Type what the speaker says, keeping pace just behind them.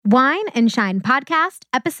Wine and Shine Podcast,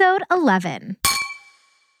 episode 11.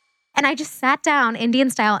 And I just sat down Indian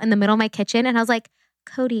style in the middle of my kitchen and I was like,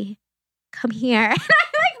 Cody, come here. And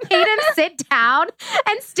I made him sit down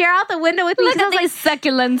and stare out the window with me. Look at these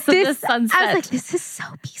succulents of the sunset. I was like, this is so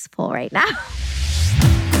peaceful right now.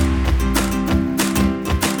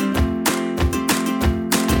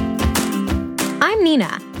 I'm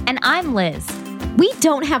Nina. And I'm Liz. We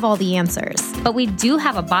don't have all the answers, but we do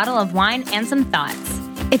have a bottle of wine and some thoughts.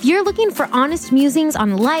 If you're looking for honest musings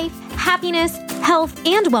on life, happiness, health,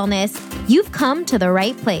 and wellness, you've come to the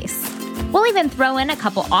right place. We'll even throw in a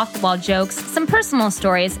couple off-the-wall jokes, some personal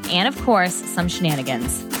stories, and of course, some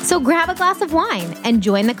shenanigans. So grab a glass of wine and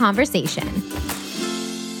join the conversation.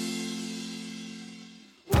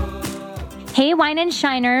 Hey, Wine and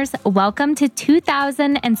Shiners. Welcome to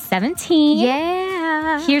 2017. Yeah.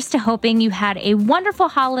 Here's to hoping you had a wonderful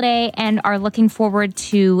holiday and are looking forward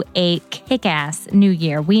to a kick-ass new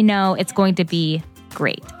year. We know it's going to be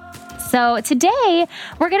great. So today,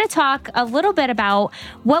 we're going to talk a little bit about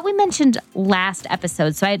what we mentioned last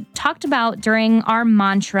episode. So I talked about during our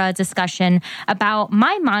mantra discussion about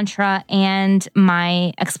my mantra and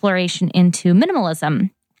my exploration into minimalism.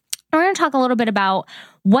 We're going to talk a little bit about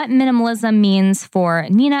what minimalism means for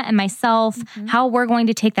Nina and myself, how we're going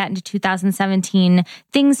to take that into 2017,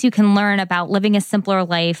 things you can learn about living a simpler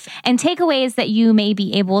life, and takeaways that you may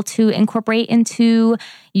be able to incorporate into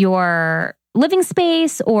your living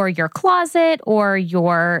space or your closet or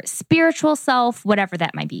your spiritual self, whatever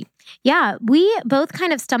that might be. Yeah, we both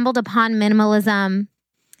kind of stumbled upon minimalism.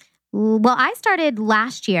 Well, I started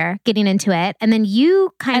last year getting into it, and then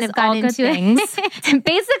you kind of got into it.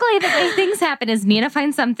 Basically, the way things happen is Nina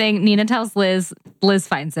finds something, Nina tells Liz, Liz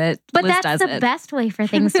finds it, but Liz that's the best way for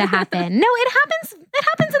things to happen. No, it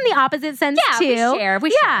happens in the opposite sense too.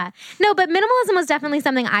 We share. No, but minimalism was definitely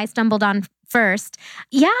something I stumbled on first.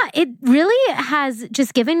 Yeah, it really has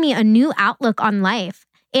just given me a new outlook on life.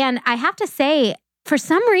 And I have to say, for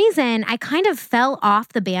some reason, I kind of fell off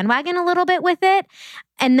the bandwagon a little bit with it.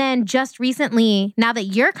 And then just recently, now that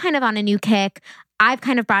you're kind of on a new kick, I've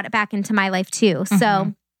kind of brought it back into my life too.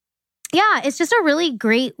 So yeah, it's just a really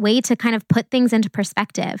great way to kind of put things into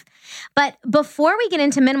perspective. But before we get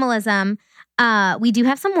into minimalism, we do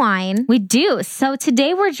have some wine. We do. So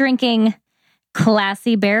today we're drinking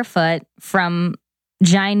Classy Barefoot from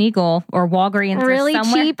Giant Eagle or Walgreens. Really or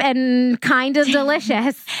somewhere. Cheap and kind of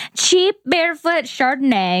delicious. Cheap Barefoot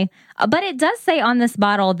Chardonnay. But it does say on this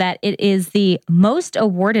bottle that it is the most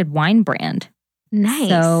awarded wine brand. Nice.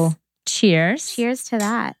 So cheers. Cheers to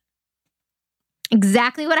that.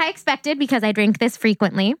 Exactly what I expected because I drink this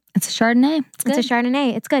frequently. It's a Chardonnay. It's a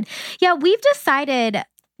Chardonnay. It's good. Yeah, we've decided,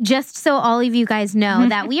 just so all of you guys know,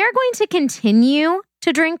 that we are going to continue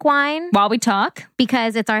to drink wine while we talk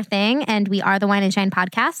because it's our thing and we are the Wine and Shine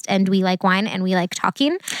podcast and we like wine and we like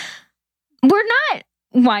talking. We're not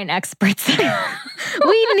wine experts. We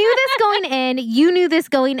knew this going in. You knew this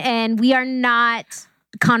going in. We are not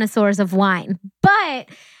connoisseurs of wine, but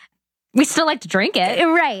we still like to drink it.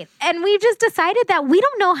 Right. And we've just decided that we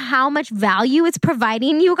don't know how much value it's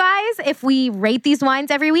providing you guys if we rate these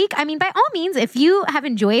wines every week. I mean, by all means, if you have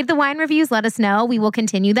enjoyed the wine reviews, let us know. We will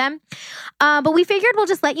continue them. But we figured we'll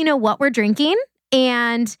just let you know what we're drinking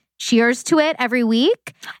and cheers to it every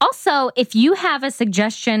week. Also, if you have a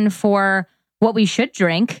suggestion for what we should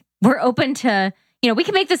drink, we're open to, we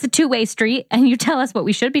can make this a two-way street and you tell us what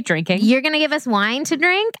we should be drinking. You're going to give us wine to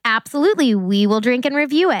drink? Absolutely. We will drink and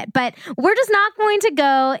review it. But we're just not going to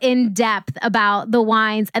go in depth about the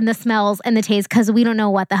wines and the smells and the taste because we don't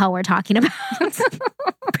know what the hell we're talking about.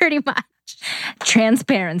 Pretty much.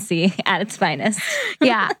 Transparency at its finest.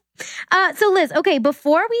 Yeah. So Liz, okay,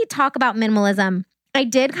 before we talk about minimalism, I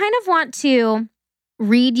did kind of want to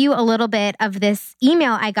read you a little bit of this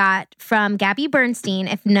email I got from Gabby Bernstein.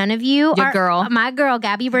 If none of you are my girl,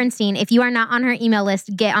 Gabby Bernstein, if you are not on her email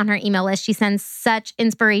list, get on her email list. She sends such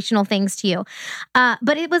inspirational things to you.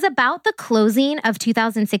 But it was about the closing of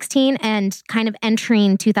 2016 and kind of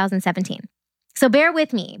entering 2017. So bear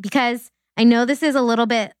with me because I know this is a little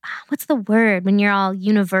bit, what's the word when you're all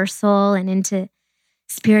universal and into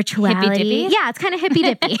spirituality? Hippy-dippy? Yeah, it's kind of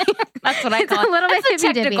hippy-dippy. That's what I call it. It's a little bit hippy-dippy.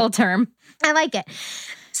 hippy-dippy. Technical term. I like it.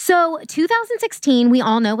 So 2016, we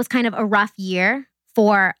all know, was kind of a rough year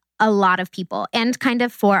for a lot of people and kind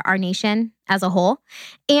of for our nation as a whole.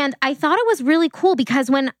 And I thought it was really cool because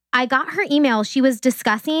when I got her email, she was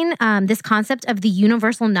discussing this concept of the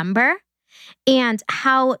universal number and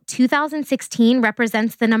how 2016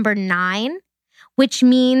 represents the number 9, which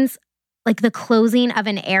means like the closing of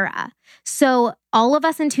an era. So all of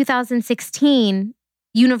us in 2016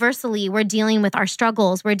 universally, we're dealing with our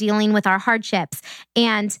struggles, we're dealing with our hardships,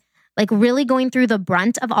 and like really going through the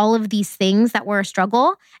brunt of all of these things that were a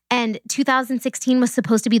struggle. And 2016 was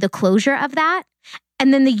supposed to be the closure of that.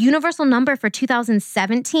 And then the universal number for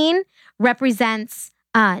 2017 represents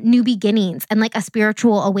new beginnings and like a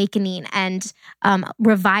spiritual awakening and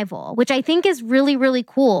revival, which I think is really, really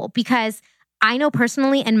cool because I know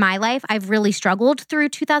personally in my life, I've really struggled through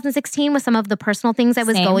 2016 with some of the personal things I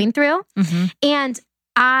was going through. And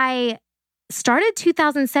I started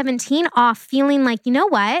 2017 off feeling like, you know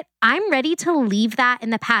what? I'm ready to leave that in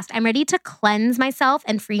the past. I'm ready to cleanse myself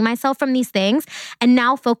and free myself from these things and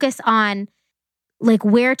now focus on like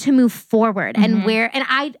where to move forward and where, and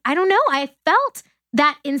I don't know, I felt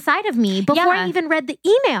that inside of me before I even read the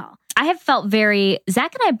email. I have felt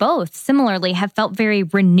Zach and I both similarly have felt very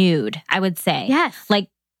renewed, I would say. Yes. Like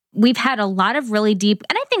we've had a lot of really deep,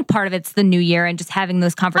 and I think part of it's the new year and just having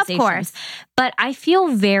those conversations. Of course. But I feel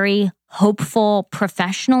very hopeful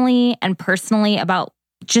professionally and personally about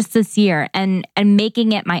just this year and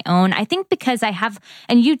making it my own. I think because I have,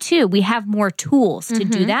 and you too, we have more tools to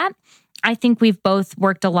do that. I think we've both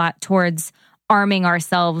worked a lot towards arming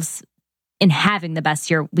ourselves in having the best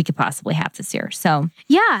year we could possibly have this year. So,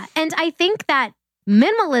 yeah. And I think that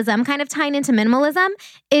minimalism, kind of tying into minimalism,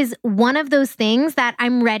 is one of those things that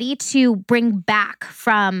I'm ready to bring back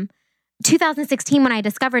from 2016 when I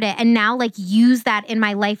discovered it and now like use that in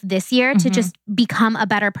my life this year to just become a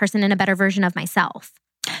better person and a better version of myself.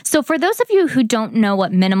 So for those of you who don't know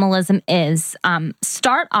what minimalism is,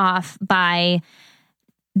 start off by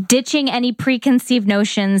ditching any preconceived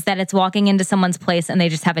notions that it's walking into someone's place and they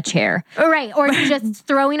just have a chair. Right. Or just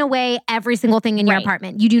throwing away every single thing in your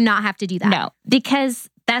apartment. You do not have to do that. No, because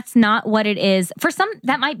that's not what it is. For some,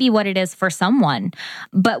 that might be what it is for someone.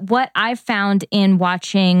 But what I've found in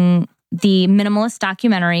watching the Minimalist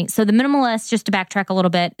documentary. So The Minimalist, just to backtrack a little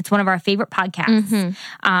bit, it's one of our favorite podcasts.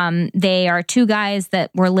 They are two guys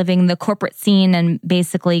that were living the corporate scene and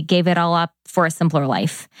basically gave it all up for a simpler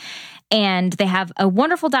life. And they have a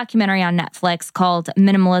wonderful documentary on Netflix called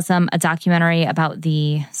Minimalism, a documentary about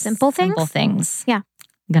the simple things. Yeah.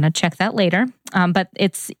 I'm going to check that later. But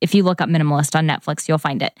if you look up Minimalist on Netflix, you'll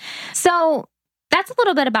find it. So that's a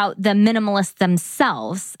little bit about the minimalists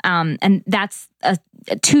themselves. And that's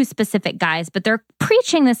two specific guys, but they're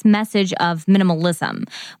preaching this message of minimalism,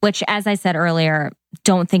 which, as I said earlier,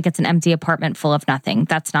 don't think it's an empty apartment full of nothing.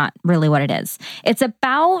 That's not really what it is. It's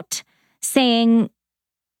about saying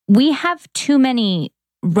we have too many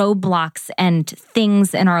roadblocks and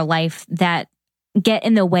things in our life that get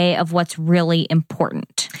in the way of what's really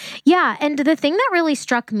important. Yeah. And the thing that really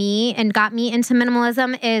struck me and got me into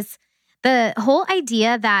minimalism is the whole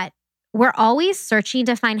idea that we're always searching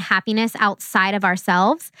to find happiness outside of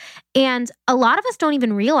ourselves. And a lot of us don't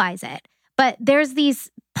even realize it. But there's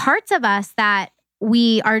these parts of us that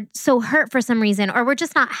we are so hurt for some reason, or we're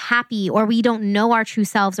just not happy, or we don't know our true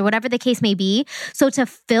selves, or whatever the case may be. So to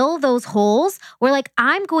fill those holes, we're like,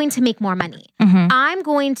 I'm going to make more money. I'm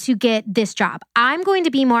going to get this job. I'm going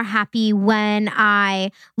to be more happy when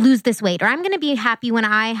I lose this weight, or I'm going to be happy when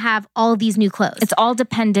I have all these new clothes. It's all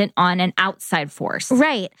dependent on an outside force.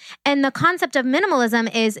 Right. And the concept of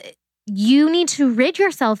minimalism is you need to rid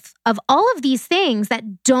yourself of all of these things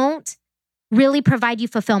that don't really provide you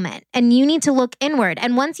fulfillment. And you need to look inward.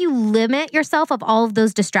 And once you limit yourself of all of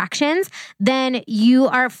those distractions, then you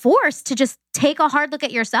are forced to just take a hard look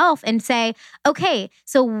at yourself and say, okay,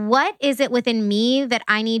 so what is it within me that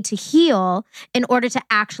I need to heal in order to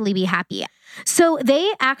actually be happy? So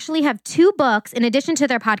they actually have 2 books in addition to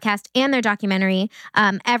their podcast and their documentary,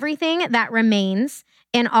 Everything That Remains,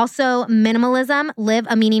 and also Minimalism, Live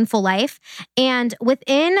a Meaningful Life. And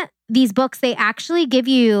within these books, they actually give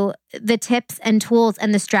you the tips and tools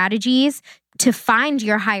and the strategies to find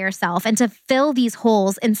your higher self and to fill these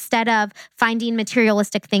holes instead of finding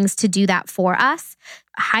materialistic things to do that for us.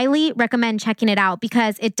 Highly recommend checking it out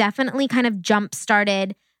because it definitely kind of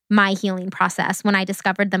jump-started my healing process when I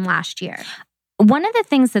discovered them last year. One of the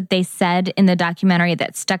things that they said in the documentary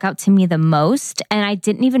that stuck out to me the most, and I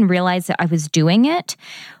didn't even realize that I was doing it,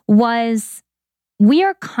 was we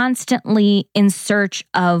are constantly in search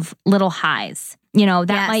of little highs. You know,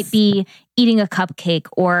 that might be eating a cupcake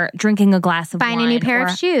or drinking a glass of wine. Buying a new pair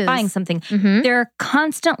of shoes. Buying something. They're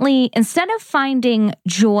constantly, instead of finding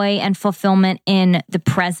joy and fulfillment in the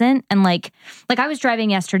present, and like I was driving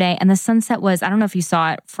yesterday and the sunset was, I don't know if you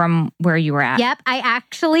saw it from where you were at. Yep, I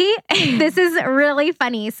actually, this is really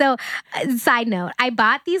funny. So, side note, I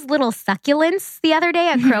bought these little succulents the other day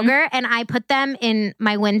at Kroger and I put them in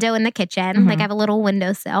my window in the kitchen. Like I have a little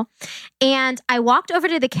windowsill. And I walked over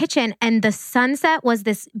to the kitchen and the sunset sunset was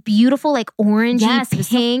this beautiful, like orangey Yes, it was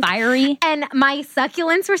so pink. fiery. And my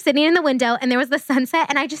succulents were sitting in the window and there was the sunset.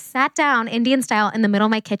 And I just sat down Indian style in the middle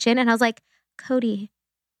of my kitchen. And I was like, Cody,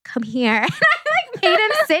 come here. And I like made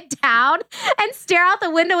him sit down and stare out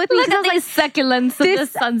the window with me. Look at I was these succulents of the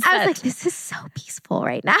sunset. I was like, this is so peaceful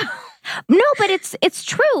right now. No, but it's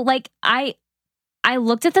true. Like I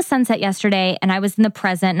looked at the sunset yesterday and I was in the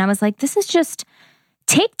present and I was like, this is just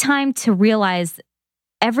take time to realize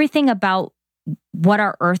everything about what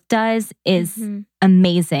our earth does is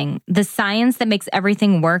amazing. The science that makes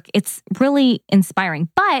everything work, it's really inspiring.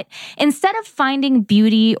 But instead of finding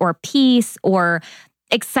beauty or peace or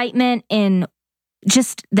excitement in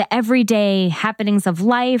just the everyday happenings of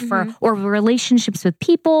life or relationships with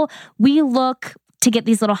people, we look to get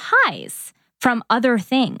these little highs from other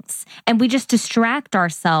things. And we just distract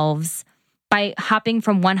ourselves by hopping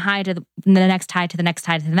from one high to the next high to the next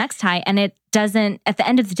high to the next high. And it doesn't, at the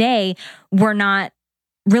end of the day, we're not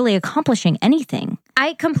really accomplishing anything.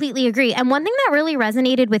 I completely agree. And one thing that really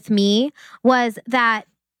resonated with me was that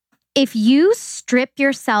if you strip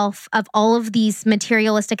yourself of all of these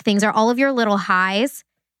materialistic things or all of your little highs,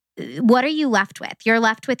 what are you left with? You're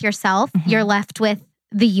left with yourself. You're left with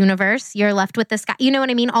the universe. You're left with the sky. You know what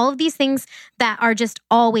I mean? All of these things that are just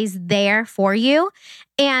always there for you.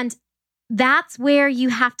 And that's where you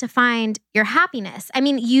have to find your happiness. I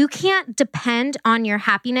mean, you can't depend on your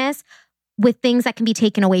happiness with things that can be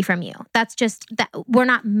taken away from you. That's just that we're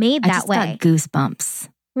not made that way. I just got goosebumps.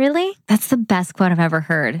 Really? That's the best quote I've ever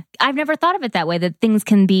heard. I've never thought of it that way, that things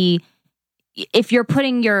can be, if you're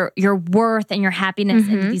putting your worth and your happiness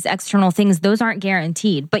into these external things, those aren't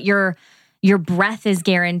guaranteed. But your breath is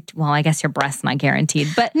guaranteed. Well, I guess your breath's not guaranteed.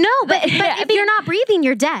 But no, but if you're not breathing,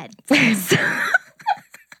 you're dead.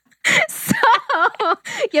 So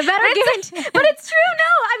you better guarantee. But it's true.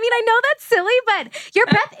 No, I mean, I know that's silly, but your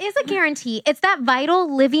breath is a guarantee. It's that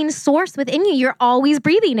vital living source within you. You're always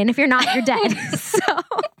breathing. And if you're not, you're dead. So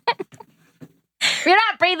you're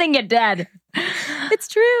not breathing, you're dead. It's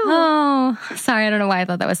true. Oh, sorry. I don't know why I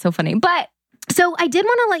thought that was so funny. But so I did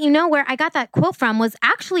want to let you know where I got that quote from was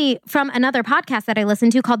actually from another podcast that I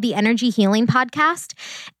listened to called the Energy Healing Podcast.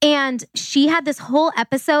 And she had this whole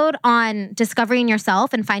episode on discovering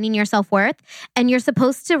yourself and finding your self-worth. And you're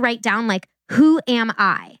supposed to write down like, who am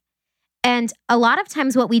I? And a lot of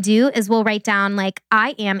times what we do is we'll write down like,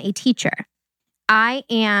 I am a teacher. I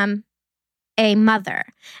am a mother.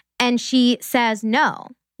 And she says, no,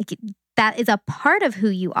 like, that is a part of who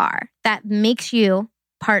you are. That makes you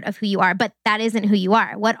part of who you are, but that isn't who you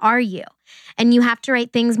are. What are you? And you have to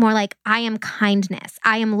write things more like, I am kindness.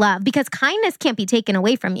 I am love. Because kindness can't be taken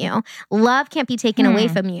away from you. Love can't be taken away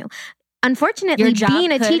from you. Unfortunately,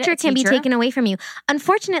 being a teacher can be taken away from you.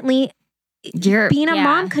 Unfortunately, being a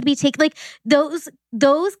mom could be taken. Like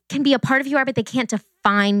those can be a part of who you are, but they can't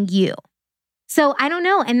define you. So I don't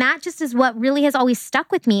know. And that just is what really has always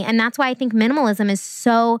stuck with me. And that's why I think minimalism is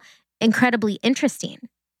so incredibly interesting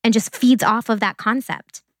and just feeds off of that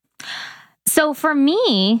concept. So for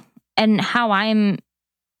me and how I'm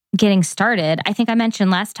getting started, I think I mentioned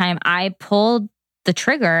last time, I pulled the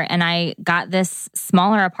trigger and I got this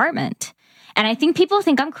smaller apartment. And I think people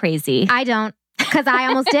think I'm crazy. I don't, because I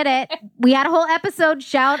almost did it. We had a whole episode,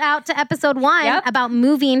 shout out to episode 1, about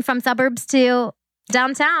moving from suburbs to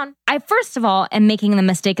downtown. I, first of all, am making the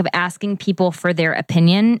mistake of asking people for their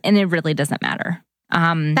opinion, and it really doesn't matter.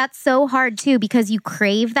 That's so hard too, because you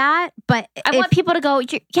crave that. But I want people to go,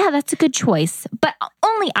 yeah, that's a good choice. But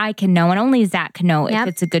only I can know, and only Zach can know if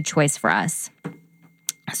it's a good choice for us.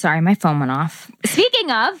 Sorry, my phone went off. Speaking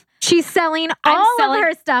of, she's selling all of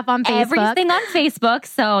her stuff on Facebook. Everything on Facebook.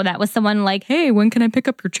 So that was someone like, hey, when can I pick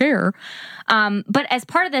up your chair? But as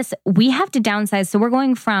part of this, we have to downsize. So we're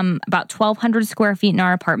going from about 1,200 square feet in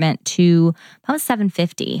our apartment to about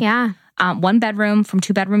 750. Yeah. 1 bedroom, from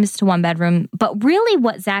 2 bedrooms to 1 bedroom. But really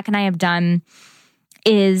what Zach and I have done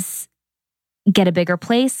is get a bigger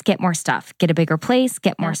place, get more stuff. Get a bigger place,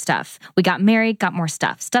 get more stuff. We got married, got more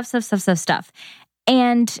stuff. Stuff.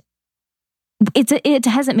 And it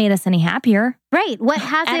hasn't made us any happier. Right. What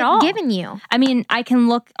has it given you? I mean, I can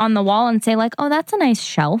look on the wall and say like, oh, that's a nice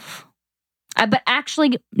shelf. But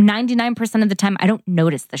actually 99% of the time, I don't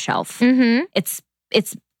notice the shelf. Mm-hmm.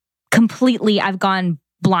 It's completely, I've gone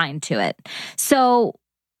blind to it. So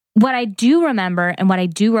what I do remember and what I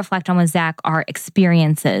do reflect on with Zach are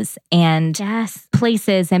experiences and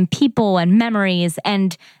places and people and memories.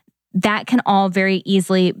 And that can all very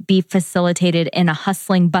easily be facilitated in a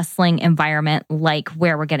hustling, bustling environment like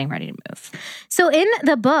where we're getting ready to move. So in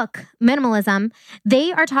the book, Minimalism,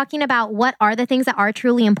 they are talking about what are the things that are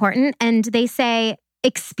truly important. And they say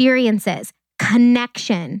experiences,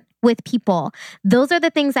 connection, with people, those are the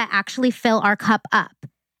things that actually fill our cup up.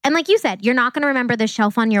 And like you said, you're not going to remember the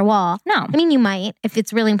shelf on your wall. No. I mean, you might if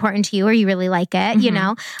it's really important to you or you really like it, you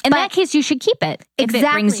know. In that case, you should keep it if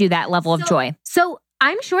it brings you that level of joy. So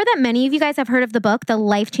I'm sure that many of you guys have heard of the book, The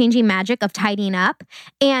Life-Changing Magic of Tidying Up.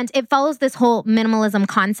 And it follows this whole minimalism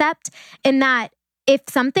concept in that if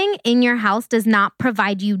something in your house does not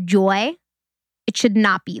provide you joy, it should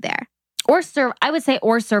not be there. Or serve a purpose.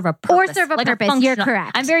 Or serve a purpose. You're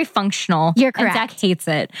correct. I'm very functional. You're correct. And Zach hates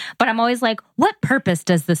it. But I'm always like, what purpose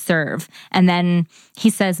does this serve? And then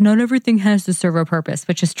he says, not everything has to serve a purpose,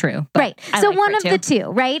 which is true. But right. So one of the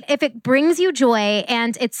two, right? If it brings you joy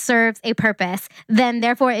and it serves a purpose, then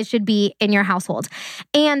therefore it should be in your household.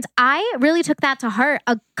 And I really took that to heart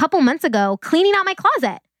a couple months ago, cleaning out my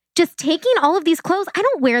closet. Just taking all of these clothes. I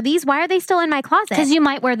don't wear these. Why are they still in my closet? Because you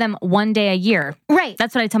might wear them one day a year. Right.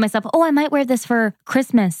 That's what I tell myself. Oh, I might wear this for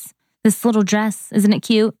Christmas. This little dress. Isn't it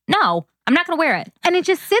cute? No, I'm not going to wear it. And it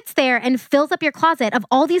just sits there and fills up your closet of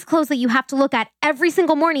all these clothes that you have to look at every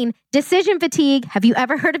single morning. Decision fatigue. Have you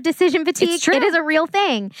ever heard of decision fatigue? It's true. It is a real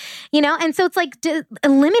thing. You know, and so it's like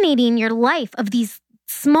eliminating your life of these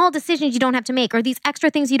small decisions you don't have to make or these extra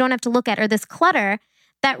things you don't have to look at or this clutter.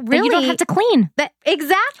 That really, you don't have to clean.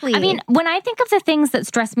 Exactly. I mean, when I think of the things that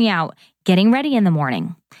stress me out, getting ready in the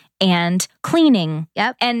morning and cleaning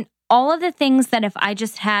and all of the things that if I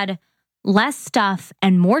just had less stuff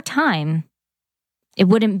and more time, it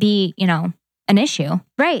wouldn't be, an issue.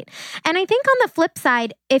 Right. And I think on the flip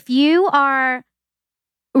side, if you are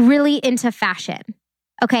really into fashion,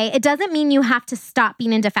 okay, it doesn't mean you have to stop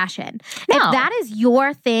being into fashion. No. If that is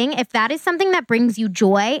your thing, if that is something that brings you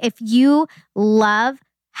joy, if you love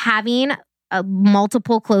having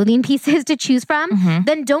multiple clothing pieces to choose from,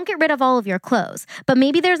 then don't get rid of all of your clothes. But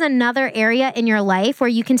maybe there's another area in your life where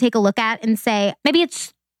you can take a look at and say, maybe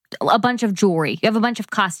it's a bunch of jewelry. You have a bunch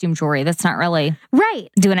of costume jewelry that's not really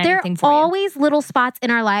doing anything for you. There are always little spots in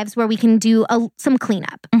our lives where we can do some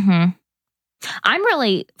cleanup. I'm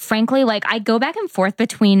really, frankly, I go back and forth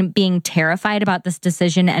between being terrified about this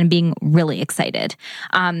decision and being really excited.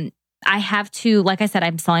 I have to, like I said,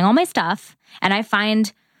 I'm selling all my stuff and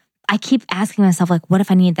I keep asking myself, what if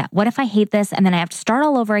I need that? What if I hate this? And then I have to start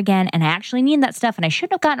all over again and I actually need that stuff and I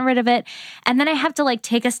shouldn't have gotten rid of it. And then I have to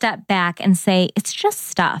take a step back and say, it's just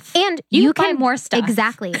stuff. And you can buy more stuff.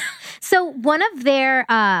 Exactly. So one of their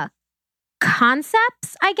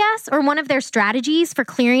concepts, I guess, or one of their strategies for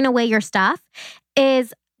clearing away your stuff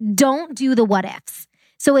is don't do the what ifs.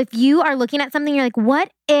 So if you are looking at something, you're like,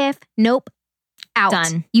 what if? Nope. Out.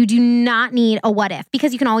 Done. You do not need a what if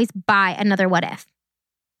because you can always buy another what if.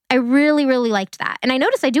 I really, really liked that. And I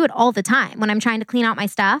notice I do it all the time when I'm trying to clean out my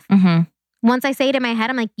stuff. Once I say it in my head,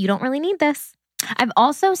 I'm like, you don't really need this. I've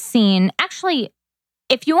also seen, actually,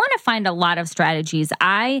 if you want to find a lot of strategies,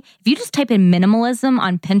 if you just type in minimalism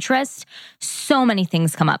on Pinterest, so many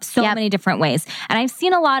things come up, so many different ways. And I've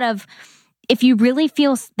seen a lot of, if you really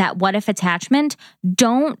feel that what if attachment,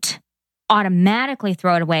 don't automatically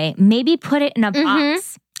throw it away. Maybe put it in a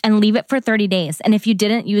box and leave it for 30 days. And if you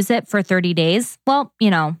didn't use it for 30 days, well,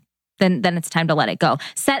 then it's time to let it go.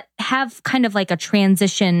 Have kind of like a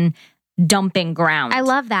transition dumping ground. I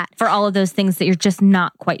love that. For all of those things that you're just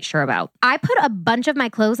not quite sure about. I put a bunch of my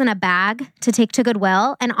clothes in a bag to take to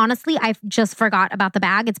Goodwill. And honestly, I just forgot about the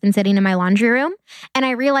bag. It's been sitting in my laundry room. And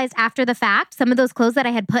I realized after the fact, some of those clothes that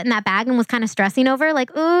I had put in that bag and was kind of stressing over,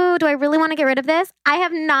 ooh, do I really want to get rid of this? I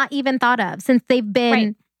have not even thought of since they've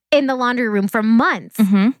been in the laundry room for months.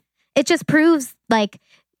 It just proves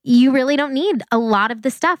you really don't need a lot of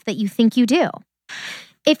the stuff that you think you do.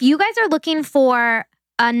 If you guys are looking for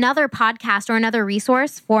another podcast or another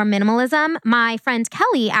resource for minimalism, my friend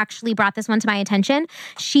Kelly actually brought this one to my attention.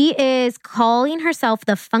 She is calling herself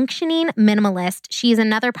the Functioning Minimalist. She's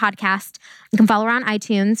another podcast. You can follow her on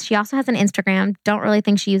iTunes. She also has an Instagram. Don't really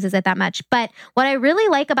think she uses it that much. But what I really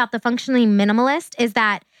like about the Functioning Minimalist is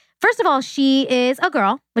that, first of all, she is a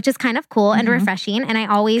girl, which is kind of cool and refreshing. And I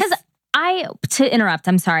always... to interrupt,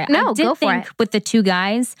 I'm sorry. No, I did go for think it. With the two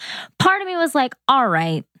guys, part of me was like, all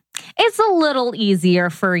right, it's a little easier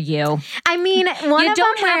for you. I mean, you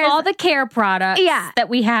don't have all the care products that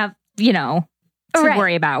we have, to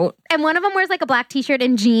worry about. And one of them wears a black t-shirt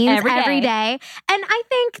and jeans every day. And I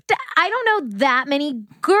think, I don't know that many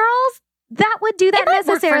girls that would do that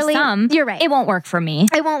necessarily. Work for some. You're right. It won't work for me.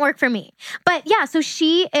 It won't work for me. But yeah, so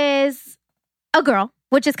she is a girl,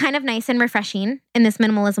 which is kind of nice and refreshing in this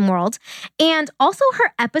minimalism world. And also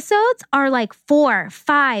her episodes are 4,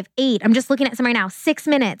 5, 8. I'm just looking at some right now, 6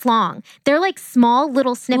 minutes long. They're small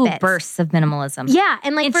little snippets. Ooh, bursts of minimalism. Yeah.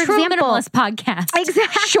 And for true example, minimalist podcast.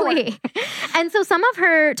 Exactly. Sure. And so some of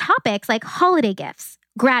her topics, like holiday gifts,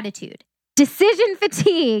 gratitude, decision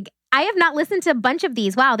fatigue. I have not listened to a bunch of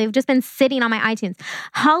these. Wow, they've just been sitting on my iTunes.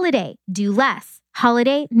 Holiday, do less.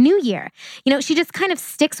 Holiday, New Year. She just kind of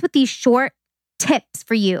sticks with these short tips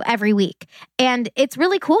for you every week. And it's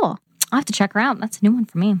really cool. I'll have to check her out. That's a new one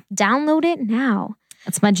for me. Download it now.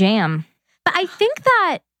 That's my jam. But I think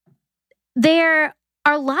that there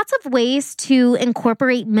are lots of ways to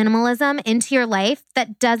incorporate minimalism into your life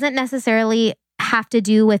that doesn't necessarily have to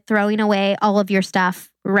do with throwing away all of your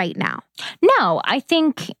stuff right now. No, I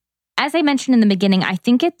think, as I mentioned in the beginning, I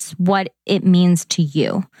think it's what it means to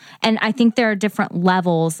you. And I think there are different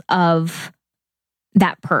levels of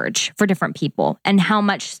that purge for different people and how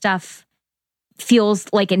much stuff feels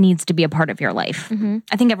like it needs to be a part of your life. Mm-hmm.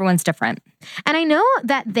 I think everyone's different. And I know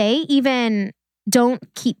that they even don't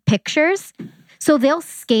keep pictures. So they'll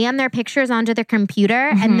scan their pictures onto their computer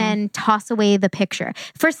and then toss away the picture.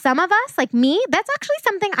 For some of us, like me, that's actually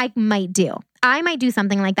something I might do. I might do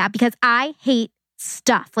something like that because I hate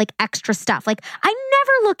stuff, like extra stuff. Like I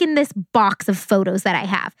never look in this box of photos that I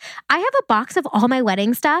have. I have a box of all my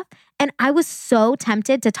wedding stuff and I was so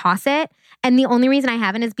tempted to toss it. And the only reason I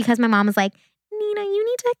haven't is because my mom was like, Nina, you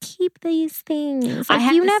need to keep these things. Like, I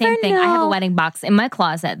have you the same thing. know. I have a wedding box in my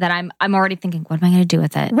closet that I'm already thinking, what am I going to do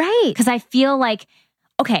with it? Right. Because I feel like,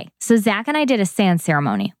 okay, so Zach and I did a sand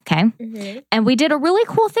ceremony, okay? Mm-hmm. And we did a really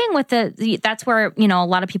cool thing with that's where, a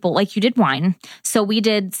lot of people, like you did wine. So we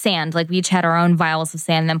did sand, like we each had our own vials of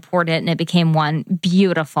sand and then poured it and it became one.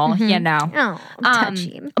 Beautiful, Oh,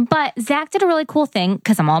 touchy. But Zach did a really cool thing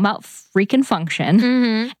because I'm all about freaking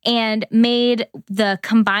function and made the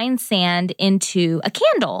combined sand into a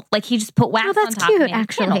candle. Like he just put wax on top that's of cute, it.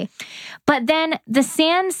 actually. But then the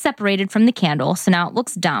sand separated from the candle, so now it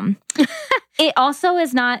looks dumb. It also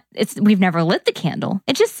is not, we've never lit the candle.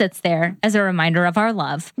 It just sits there as a reminder of our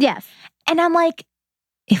love. Yes. And I'm like,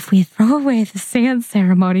 if we throw away the sand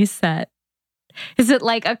ceremony set, is it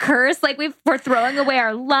like a curse? Like we're throwing away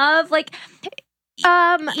our love? Like, you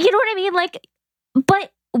know what I mean? Like,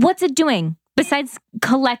 but what's it doing besides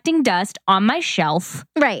collecting dust on my shelf?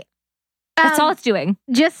 Right. That's all it's doing.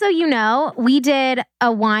 Just so you know, we did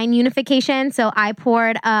a wine unification. So I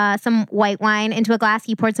poured some white wine into a glass.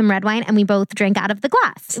 He poured some red wine and we both drank out of the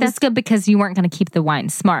glass. That's good because you weren't going to keep the wine.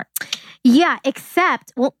 Smart. Yeah,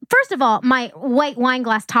 except, well, first of all, my white wine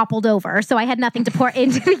glass toppled over. So I had nothing to pour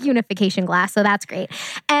into the unification glass. So that's great.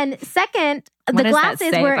 And second, the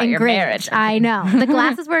glasses were engraved. I know. The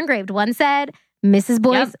glasses were engraved. One said Mrs.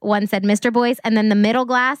 Boyce, one said Mr. Boyce, and then the middle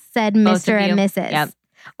glass said Mr. and Mrs. Yep.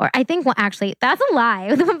 Or I think, well, actually, that's a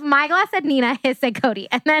lie. My glass said Nina, his said Cody.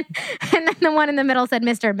 And then the one in the middle said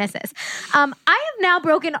Mr. and Mrs. I have now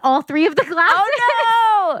broken all three of the glasses.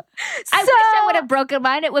 Oh, no. I wish I would have broken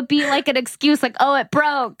mine. It would be like an excuse like, oh, it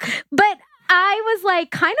broke. But I was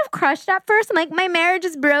like kind of crushed at first. I'm like, my marriage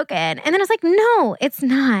is broken. And then I was like, no, it's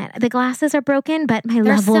not. The glasses are broken, but my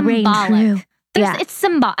love will reign true. Yeah. It's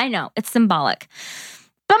symbolic. I know. It's symbolic.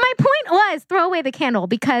 But my point was throw away the candle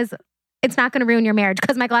because it's not going to ruin your marriage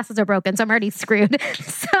because my glasses are broken, so I'm already screwed.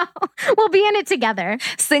 So we'll be in it together.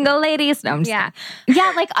 Single ladies. No, I'm just kidding.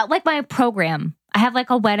 Yeah, like my program. I have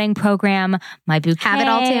like a wedding program, my bouquet. Have it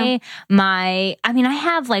all too. I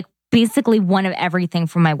have like basically one of everything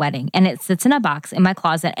for my wedding. And it sits in a box in my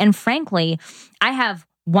closet. And frankly, I have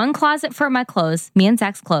one closet for my clothes, me and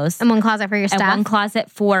Zach's clothes. And one closet for your stuff. And one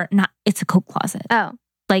closet for, it's a coat closet. Oh.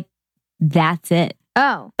 Like, that's it.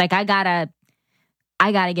 Oh. Like I gotta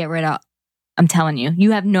get rid of. I'm telling you,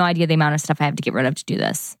 you have no idea the amount of stuff I have to get rid of to do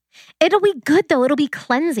this. It'll be good though. It'll be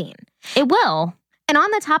cleansing. It will. And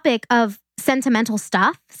on the topic of sentimental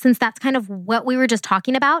stuff, since that's kind of what we were just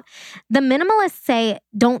talking about, the minimalists say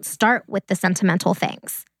don't start with the sentimental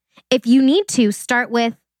things. If you need to, start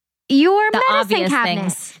with your medicine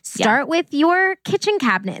cabinet. Start with your kitchen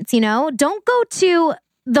cabinets, Don't go to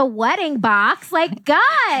the wedding box. Like, God,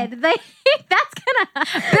 that's gonna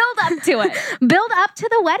build up to it. Build up to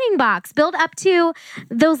the wedding box. Build up to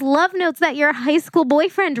those love notes that your high school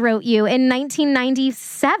boyfriend wrote you in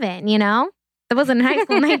 1997, That wasn't in high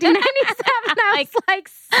school, 1997. I was like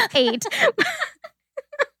 8.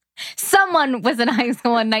 Someone was in high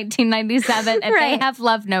school in 1997 and they have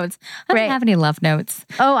love notes. I don't have any love notes.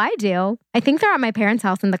 Oh, I do. I think they're at my parents'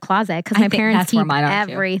 house in the closet because my parents keep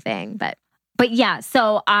everything. But yeah,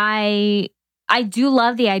 so I do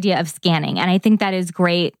love the idea of scanning, and I think that is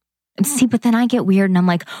great. See, but then I get weird and I'm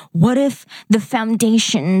like, what if the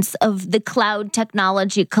foundations of the cloud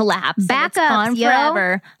technology collapse? Backups,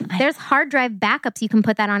 forever. There's hard drive backups you can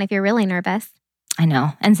put that on if you're really nervous. I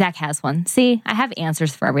know. And Zach has one. See, I have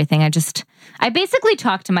answers for everything. I basically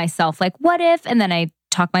talk to myself like, what if? And then I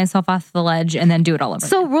talk myself off the ledge and then do it all over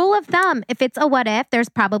So again. rule of thumb, if it's a what if, there's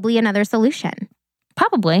probably another solution.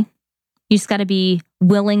 Probably. You just got to be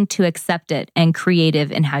willing to accept it and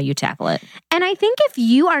creative in how you tackle it. And I think if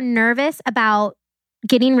you are nervous about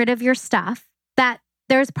getting rid of your stuff, that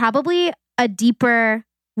there's probably a deeper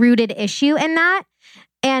rooted issue in that.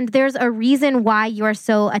 And there's a reason why you're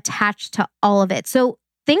so attached to all of it. So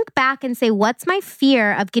think back and say, what's my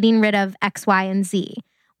fear of getting rid of X, Y, and Z?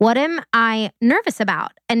 What am I nervous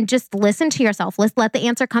about? And just listen to yourself. Let the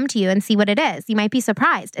answer come to you and see what it is. You might be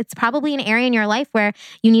surprised. It's probably an area in your life where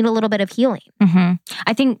you need a little bit of healing. Mm-hmm.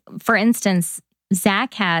 I think, for instance,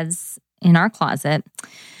 Zach has in our closet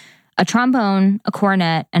a trombone, a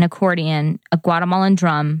cornet, an accordion, a Guatemalan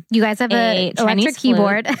drum. You guys have an electric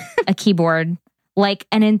keyboard. A keyboard, like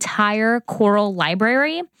an entire choral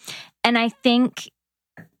library. And I think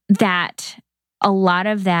that a lot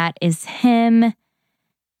of that is him.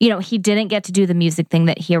 You know, he didn't get to do the music thing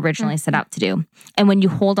that he originally set out to do. And when you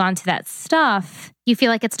hold on to that stuff, you feel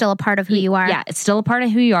like it's still a part of who you are. Yeah, it's still a part of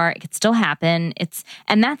who you are. It could still happen.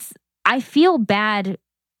 I feel bad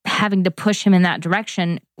having to push him in that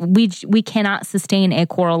direction. We cannot sustain a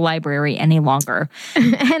choral library any longer.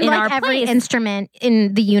 And like every instrument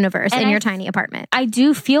in the universe in your tiny apartment. I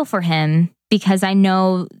do feel for him because I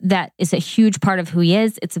know that is a huge part of who he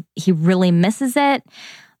is. He really misses it,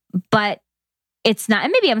 but it's not,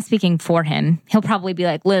 and maybe I'm speaking for him. He'll probably be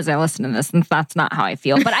like, Liz, I listen to this and that's not how I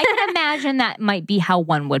feel. But I can imagine that might be how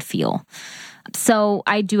one would feel. So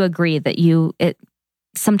I do agree that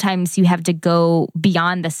sometimes you have to go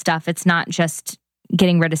beyond the stuff. It's not just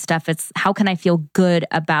getting rid of stuff. It's how can I feel good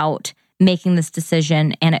about making this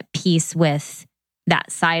decision and at peace with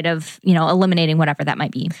that side of, eliminating whatever that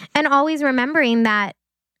might be. And always remembering that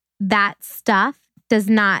stuff does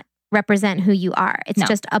not represent who you are. It's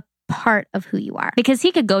just a part of who you are. Because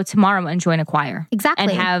he could go tomorrow and join a choir.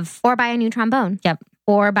 Exactly. And or buy a new trombone. Yep.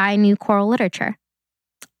 Or buy new choral literature.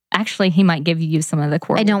 Actually, he might give you some of the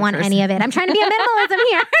choral. I don't want any of it. I'm trying to be a minimalism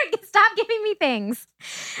here. Stop giving me things.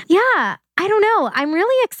 Yeah, I don't know. I'm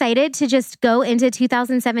really excited to just go into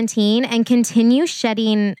 2017 and continue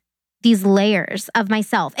shedding these layers of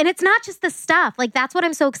myself. And it's not just the stuff. Like, that's what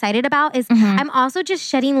I'm so excited about is I'm also just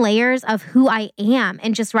shedding layers of who I am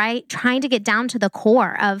and just trying to get down to the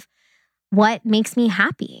core of what makes me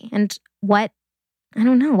happy and what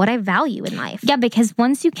I value in life. Yeah, because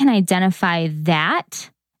once you can identify that's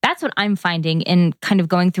what I'm finding in kind of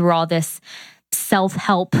going through all this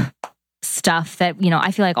self-help stuff that,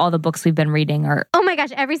 I feel like all the books we've been reading are... Oh my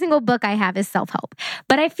gosh, every single book I have is self-help.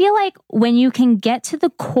 But I feel like when you can get to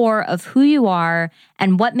the core of who you are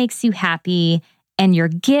and what makes you happy and your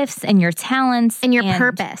gifts and your talents and your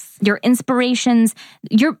purpose, your inspirations,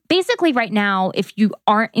 you're basically right now, if you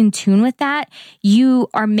aren't in tune with that, you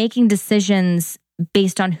are making decisions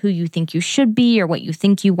based on who you think you should be or what you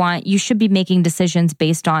think you want. You should be making decisions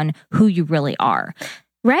based on who you really are.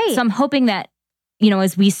 Right. So I'm hoping that,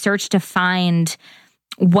 as we search to find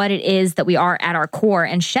what it is that we are at our core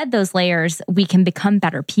and shed those layers, we can become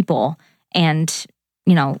better people and,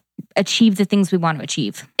 achieve the things we want to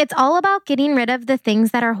achieve. It's all about getting rid of the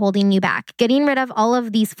things that are holding you back, getting rid of all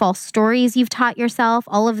of these false stories you've taught yourself,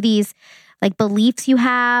 all of these beliefs you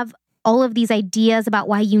have, all of these ideas about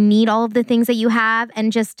why you need all of the things that you have,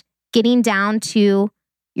 and just getting down to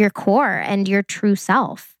your core and your true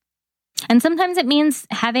self. And sometimes it means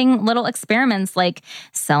having little experiments like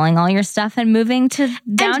selling all your stuff and moving to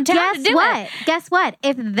downtown. And guess what?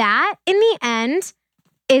 If that in the end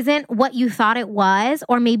isn't what you thought it was,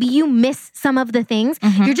 or maybe you miss some of the things,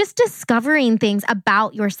 you're just discovering things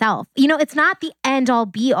about yourself. It's not the end all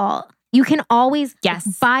be all. You can always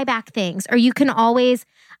buy back things, or you can always,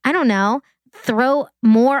 throw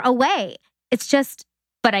more away. It's just...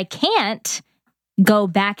 But I can't go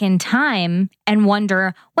back in time and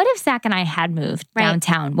wonder, what if Zach and I had moved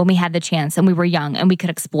downtown when we had the chance and we were young and we could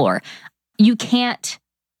explore? You can't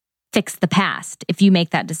fix the past if you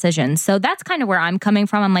make that decision. So that's kind of where I'm coming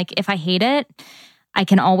from. I'm like, if I hate it, I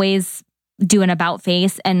can always do an about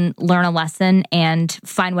face and learn a lesson and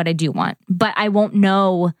find what I do want. But I won't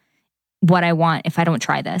know what I want if I don't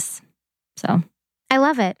try this. So I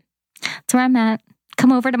love it. That's where I'm at.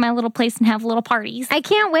 Come over to my little place and have little parties. I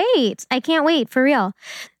can't wait, for real.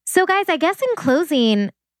 So guys, I guess in closing,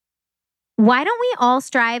 why don't we all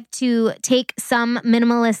strive to take some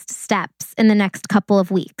minimalist steps, in the next couple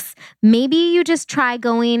of weeks. Maybe you just try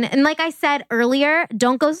going, and like I said earlier,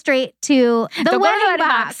 don't go straight to the wedding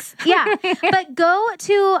box. Yeah. But go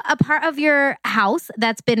to a part of your house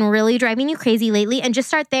that's been really driving you crazy lately and just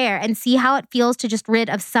start there and see how it feels to just rid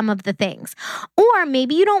of some of the things. Or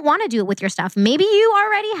maybe you don't want to do it with your stuff. Maybe you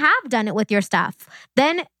already have done it with your stuff.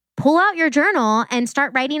 Then pull out your journal and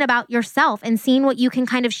start writing about yourself and seeing what you can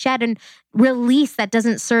kind of shed and release that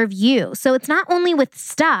doesn't serve you. So it's not only with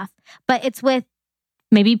stuff, but it's with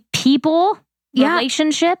maybe people,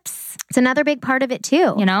 relationships. It's another big part of it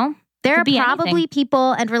too. You know? There are probably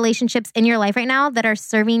people and relationships in your life right now that are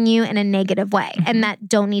serving you in a negative way and that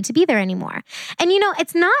don't need to be there anymore. And you know,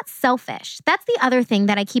 it's not selfish. That's the other thing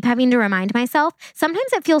that I keep having to remind myself.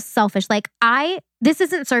 Sometimes it feels selfish. Like this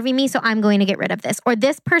isn't serving me, so I'm going to get rid of this. Or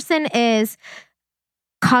this person is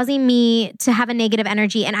causing me to have a negative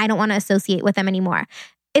energy and I don't want to associate with them anymore.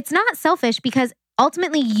 It's not selfish because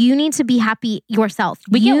ultimately you need to be happy yourself.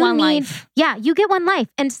 We get one life. Yeah, you get one life.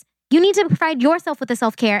 And you need to provide yourself with the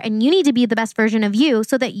self-care and you need to be the best version of you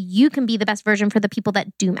so that you can be the best version for the people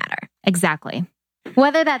that do matter. Exactly.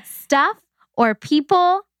 Whether that's stuff or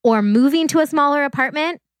people or moving to a smaller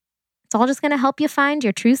apartment, it's all just going to help you find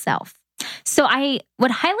your true self. So I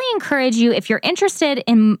would highly encourage you, if you're interested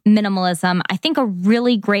in minimalism, I think a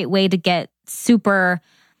really great way to get super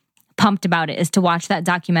pumped about it is to watch that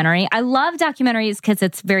documentary. I love documentaries because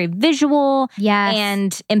it's very visual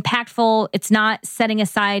and impactful. It's not setting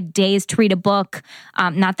aside days to read a book.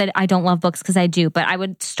 Not that I don't love books because I do, but I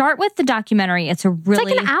would start with the documentary. It's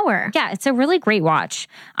like an hour. Yeah, it's a really great watch.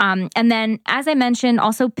 And then, as I mentioned,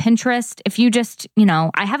 also Pinterest. If you just,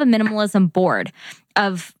 I have a minimalism board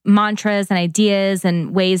of mantras and ideas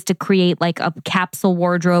and ways to create like a capsule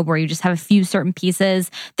wardrobe where you just have a few certain pieces.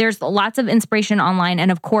 There's lots of inspiration online. And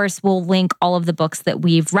of course, we'll link all of the books that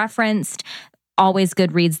we've referenced. Always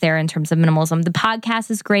good reads there in terms of minimalism. The podcast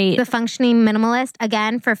is great. The Functioning Minimalist,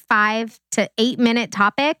 again, for 5 to 8 minute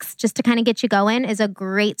topics, just to kind of get you going, is a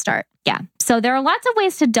great start. Yeah. So there are lots of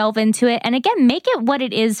ways to delve into it. And again, make it what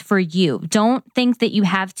it is for you. Don't think that you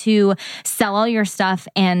have to sell all your stuff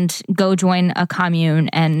and go join a commune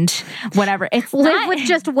and whatever. It's live with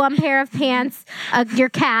just one pair of pants, your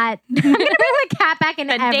cat. I'm going to bring the cat back in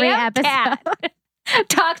every episode. Cat.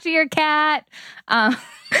 Talk to your cat.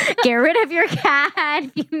 Get rid of your cat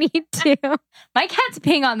if you need to. My cat's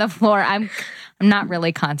peeing on the floor. I'm not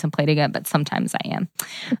really contemplating it, but sometimes I am.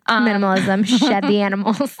 Minimalism. Shed the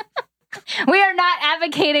animals. We are not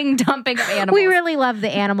advocating dumping of animals. We really love the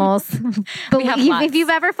animals. If you've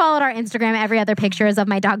ever followed our Instagram, every other picture is of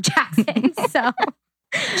my dog Jackson. So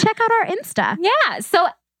check out our Insta. Yeah. So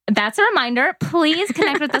that's a reminder. Please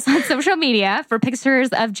connect with us on social media for pictures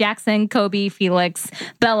of Jackson, Kobe, Felix,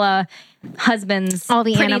 Bella, husbands, all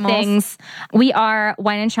the pretty animals. Things. We are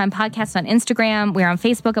Wine and Shine Podcast on Instagram. We're on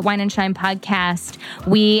Facebook at Wine and Shine Podcast.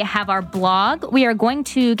 We have our blog. We are going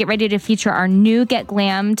to get ready to feature our new Get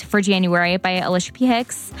Glammed for January by Alicia P.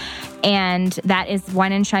 Hicks. And that is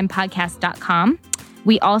wineandshinepodcast.com.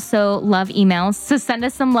 We also love emails. So send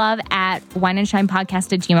us some love at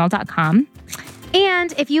wineandshinepodcast@gmail.com.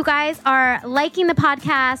 And if you guys are liking the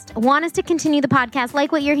podcast, want us to continue the podcast,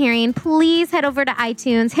 like what you're hearing, please head over to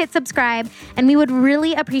iTunes, hit subscribe, and we would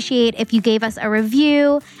really appreciate if you gave us a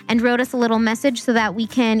review and wrote us a little message so that we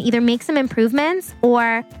can either make some improvements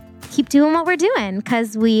or keep doing what we're doing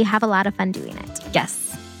because we have a lot of fun doing it.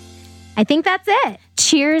 Yes. I think that's it.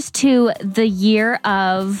 Cheers to the year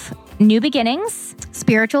of new beginnings,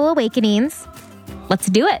 spiritual awakenings. Let's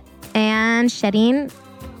do it. And shedding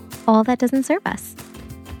all that doesn't serve us.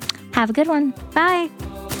 Have a good one. Bye.